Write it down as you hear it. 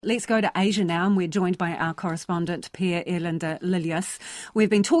Let's go to Asia now, and we're joined by our correspondent Per Elinder Liljas. We've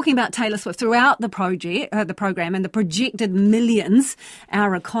been talking about Taylor Swift throughout the program, and the projected millions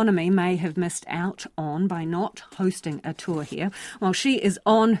our economy may have missed out on by not hosting a tour here. Well, she is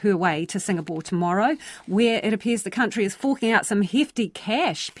on her way to Singapore tomorrow, where it appears the country is forking out some hefty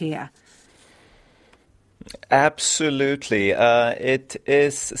cash, Per. Absolutely. It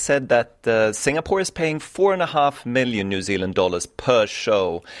is said that Singapore is paying $4.5 million New Zealand dollars per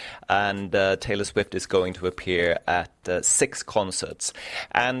show, and Taylor Swift is going to appear at 6 concerts.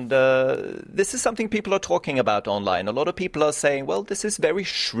 And this is something people are talking about online. A lot of people are saying, well, this is very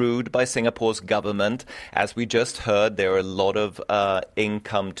shrewd by Singapore's government. As we just heard, there are a lot of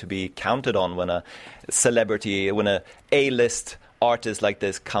income to be counted on when a celebrity, when a A-list artist like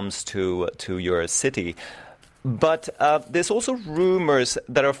this comes to your city. But there's also rumors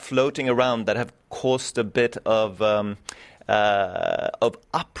that are floating around that have caused a bit of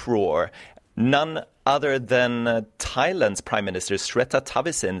uproar. None other than Thailand's Prime Minister Srettha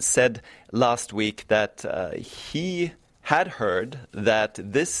Thavisin said last week that he had heard that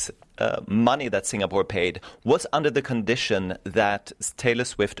this money that Singapore paid was under the condition that Taylor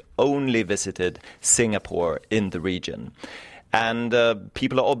Swift only visited Singapore in the region. And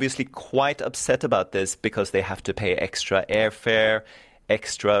people are obviously quite upset about this because they have to pay extra airfare,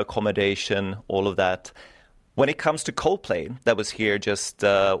 extra accommodation, all of that. When it comes to Coldplay, that was here just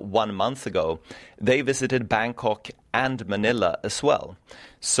 1 month ago, they visited Bangkok and Manila as well.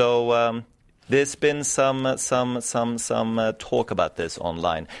 So there's been some talk about this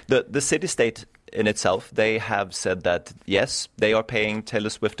online. The city-state in itself, they have said that, yes, they are paying Taylor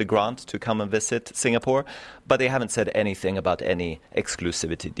Swift a grant to come and visit Singapore, but they haven't said anything about any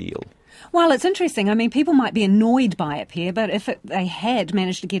exclusivity deal. Well, it's interesting. I mean, people might be annoyed by it, Pierre, but if they had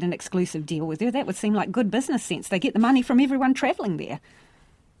managed to get an exclusive deal with her, that would seem like good business sense. They get the money from everyone travelling there.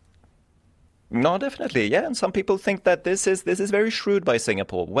 No, definitely, yeah. And some people think that this is very shrewd by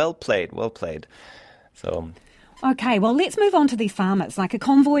Singapore. Well played, well played. So... OK, well, let's move on to these farmers, like a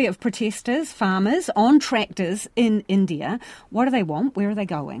convoy of protesters, farmers on tractors in India. What do they want? Where are they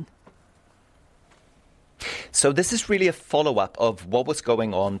going? So this is really a follow-up of what was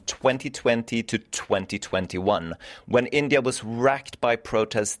going on 2020 to 2021, when India was racked by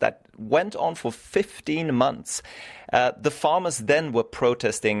protests that went on for 15 months. The farmers then were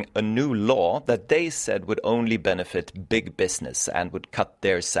protesting a new law that they said would only benefit big business and would cut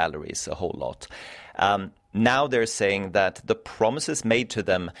their salaries a whole lot. Now they're saying that the promises made to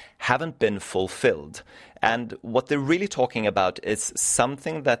them haven't been fulfilled. And what they're really talking about is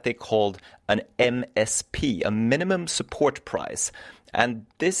something that they called an MSP, a minimum support price. And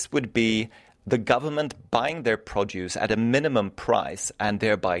this would be the government buying their produce at a minimum price and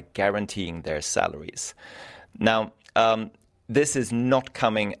thereby guaranteeing their salaries. Now, this is not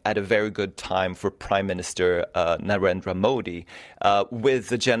coming at a very good time for Prime Minister Narendra Modi, with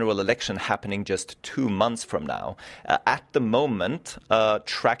the general election happening just 2 months from now. At the moment,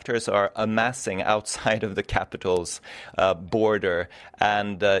 tractors are amassing outside of the capital's border,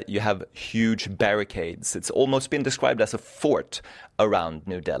 and you have huge barricades. It's almost been described as a fort around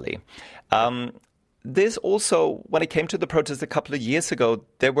New Delhi. This also, when it came to the protest a couple of years ago,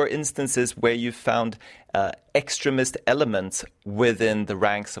 there were instances where you found extremist elements within the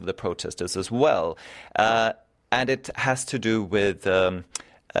ranks of the protesters as well. And it has to do with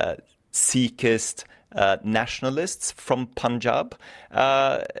Sikhist nationalists from Punjab.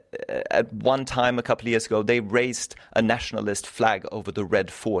 At one time, a couple of years ago, they raised a nationalist flag over the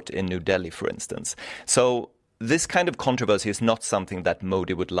Red Fort in New Delhi, for instance. So this kind of controversy is not something that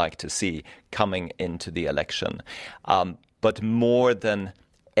Modi would like to see coming into the election. But more than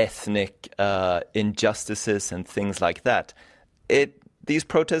ethnic injustices and things like that, these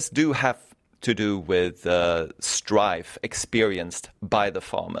protests do have to do with strife experienced by the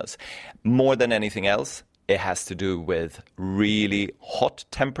farmers. More than anything else, it has to do with really hot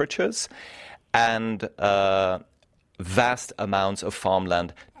temperatures and vast amounts of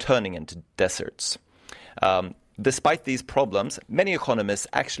farmland turning into deserts. Despite these problems, many economists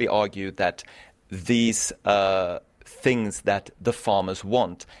actually argue that these things that the farmers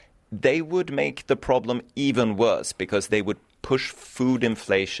want, they would make the problem even worse because they would push food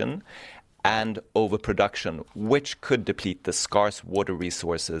inflation and overproduction, which could deplete the scarce water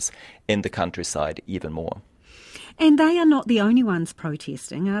resources in the countryside even more. And they are not the only ones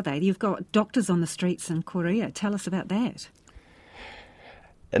protesting, are they? You've got doctors on the streets in Korea. Tell us about that.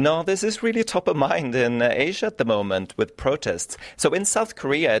 No, this is really top of mind in Asia at the moment with protests. So in South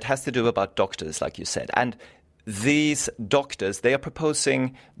Korea, it has to do about doctors, like you said. And these doctors, they are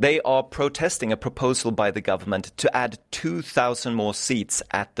protesting a proposal by the government to add 2,000 more seats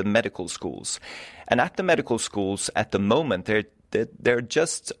at the medical schools. And at the medical schools at the moment, there are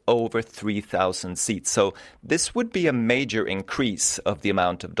just over 3,000 seats. So this would be a major increase of the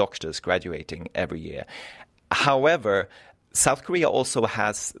amount of doctors graduating every year. However, South Korea also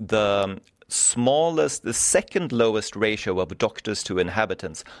has the second lowest ratio of doctors to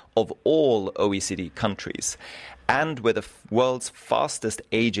inhabitants of all OECD countries. And with the world's fastest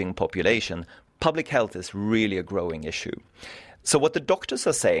aging population, public health is really a growing issue. So what the doctors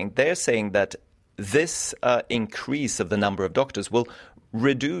are saying, they're saying that this increase of the number of doctors will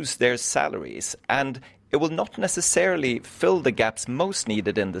reduce their salaries, and it will not necessarily fill the gaps most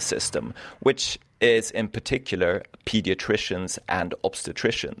needed in the system, which is in particular pediatricians and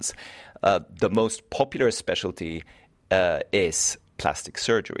obstetricians. The most popular specialty is plastic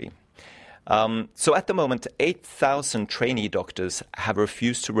surgery. So at the moment, 8,000 trainee doctors have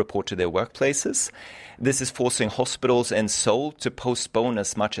refused to report to their workplaces. This is forcing hospitals in Seoul to postpone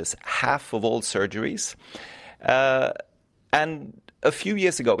as much as half of all surgeries. And a few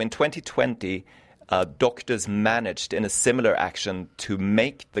years ago, in 2020, doctors managed in a similar action to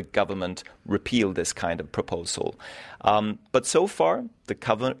make the government repeal this kind of proposal. But so far, the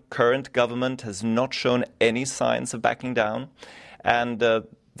current government has not shown any signs of backing down. And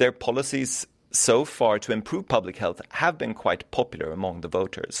their policies so far to improve public health have been quite popular among the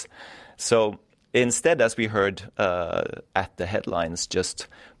voters. So instead, as we heard at the headlines just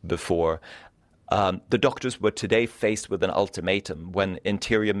before, the doctors were today faced with an ultimatum when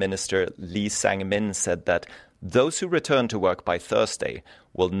Interior Minister Lee Sang-min said that those who return to work by Thursday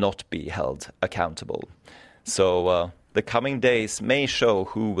will not be held accountable. So the coming days may show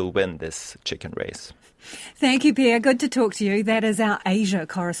who will win this chicken race. Thank you, Per. Good to talk to you. That is our Asia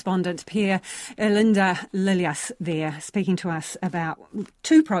correspondent, Per Elinder Liljas, there, speaking to us about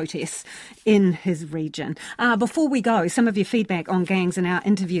two protests in his region. Before we go, some of your feedback on gangs in our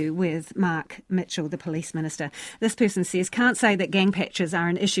interview with Mark Mitchell, the police minister. This person says, can't say that gang patches are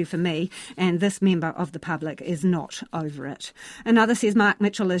an issue for me, and this member of the public is not over it. Another says, Mark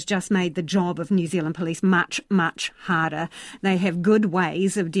Mitchell has just made the job of New Zealand police much, much harder. They have good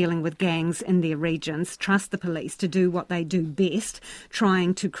ways of dealing with gangs in their regions. Trust the police to do what they do best,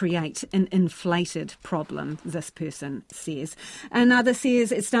 trying to create an inflated problem, this person says. Another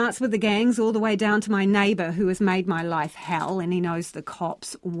says, it starts with the gangs all the way down to my neighbour who has made my life hell, and he knows the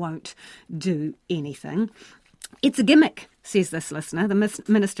cops won't do anything. It's a gimmick, says this listener. The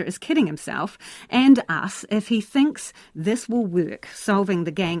minister is kidding himself and us if he thinks this will work. Solving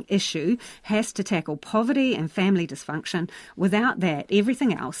the gang issue has to tackle poverty and family dysfunction. Without that,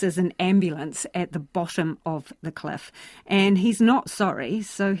 everything else is an ambulance at the bottom of the cliff. And he's not sorry,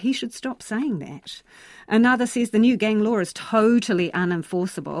 so he should stop saying that. Another says the new gang law is totally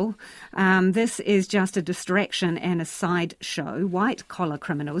unenforceable. This is just a distraction and a sideshow. White-collar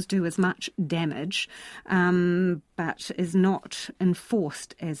criminals do as much damage, but is not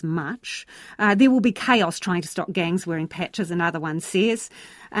enforced as much. There will be chaos trying to stop gangs wearing patches, another one says.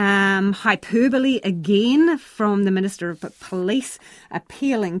 Hyperbole again from the Minister of Police,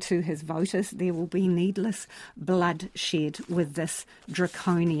 appealing to his voters. There will be needless bloodshed with this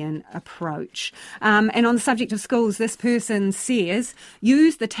draconian approach. And on the subject of schools, this person says,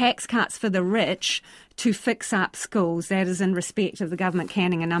 use the tax cuts for the rich to fix up schools. That is in respect of the government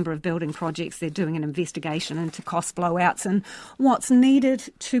canning a number of building projects. They're doing an investigation into cost blowouts and what's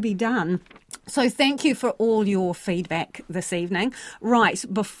needed to be done. So thank you for all your feedback this evening. Right,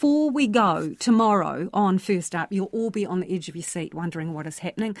 before we go tomorrow on First Up, you'll all be on the edge of your seat wondering what is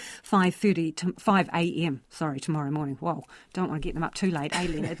happening. 5:30 to 5 a.m. tomorrow morning. Whoa, don't want to get them up too late, eh,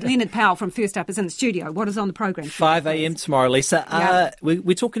 Leonard? Leonard Powell from First Up is in the studio. What is on the programme? 5 a.m. tomorrow, Lisa. Yeah.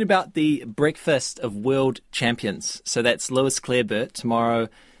 We're talking about the breakfast of world champions. So that's Lewis Clareburt tomorrow.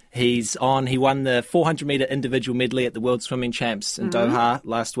 He's on. He won the 400-metre individual medley at the World Swimming Champs in Doha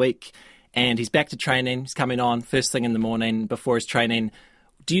last week. And he's back to training. He's coming on first thing in the morning before his training.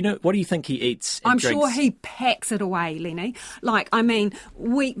 What do you think he eats and I'm drinks? sure he packs it away, Lenny.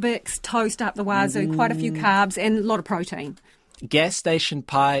 Wheat Bix, toast up the wazoo, quite a few carbs and a lot of protein. Gas station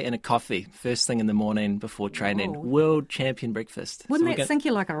pie and a coffee first thing in the morning before training. Whoa. World champion breakfast. Wouldn't that sink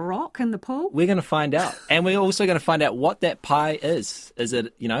you like a rock in the pool? We're going to find out. And we're also going to find out what that pie is. Is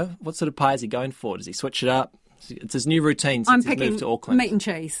it, what sort of pie is he going for? Does he switch it up? It's his new routine since he's moved to Auckland. Meat and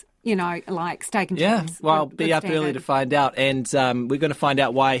cheese. Like steak and cheese. Yeah, well, be up early to find out. And we're going to find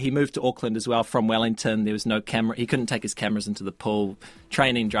out why he moved to Auckland as well from Wellington. There was no camera. He couldn't take his cameras into the pool.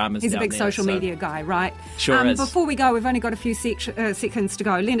 Training dramas He's down a big there, social media guy, right? Sure is. Before we go, we've only got a few seconds to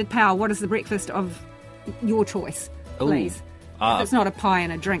go. Leonard Powell, what is the breakfast of Your choice, Ooh. please. If it's not a pie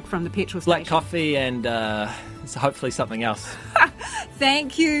and a drink from the petrol Black station. coffee and hopefully something else.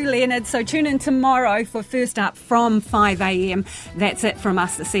 Thank you, Leonard. So tune in tomorrow for First Up from 5 a.m. That's it from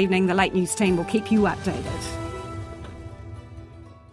us this evening. The Late News team will keep you updated.